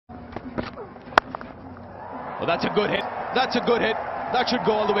Well, that's a good hit. That's a good hit. That should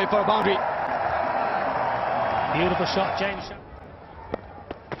go all the way for a boundary. Beautiful shot, James Shannon.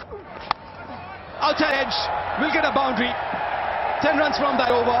 Outside edge. We'll get a boundary. 10 runs from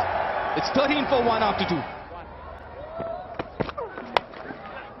that over. It's 13 for 1 after 2.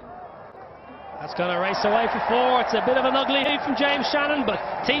 That's going to race away for 4. It's a bit of an ugly hit from James Shannon, but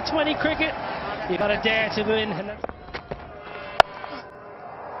T20 cricket, you got to dare to win.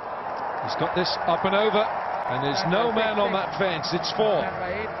 He's got this up and over, and there's no man on that fence. It's 4.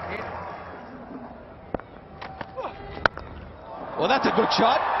 Well, that's a good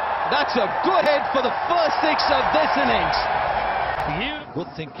shot. That's a good hit for the first 6 of this innings. Good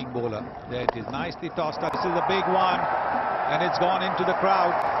thinking bowler. There it is, nicely tossed up. This is a big one, and it's gone into the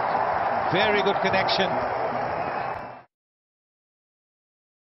crowd. Very good connection.